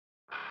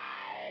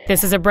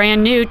This is a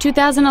brand new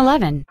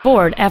 2011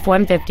 Ford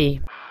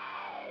F-150.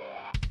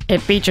 It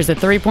features a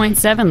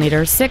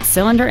 3.7-liter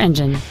six-cylinder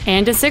engine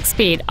and a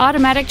 6-speed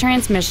automatic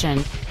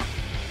transmission.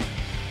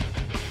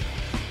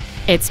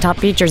 Its top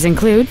features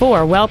include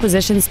 4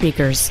 well-positioned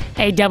speakers,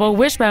 a double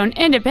wishbone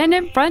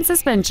independent front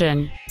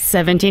suspension,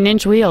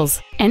 17-inch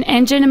wheels, an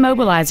engine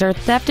immobilizer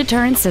theft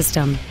deterrent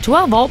system,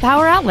 12-volt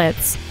power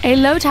outlets, a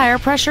low tire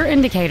pressure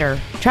indicator,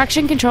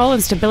 traction control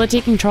and stability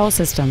control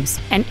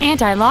systems, an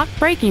anti-lock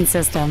braking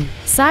system,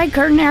 side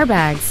curtain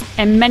airbags,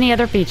 and many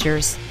other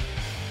features.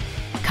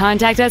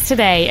 Contact us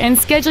today and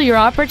schedule your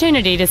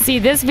opportunity to see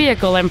this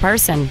vehicle in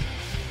person.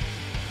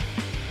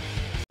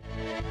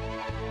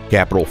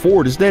 Capital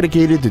Ford is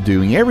dedicated to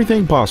doing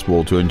everything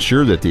possible to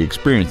ensure that the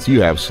experience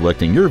you have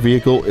selecting your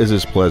vehicle is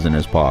as pleasant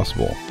as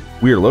possible.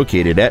 We are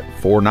located at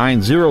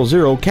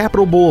 4900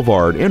 Capital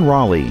Boulevard in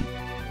Raleigh.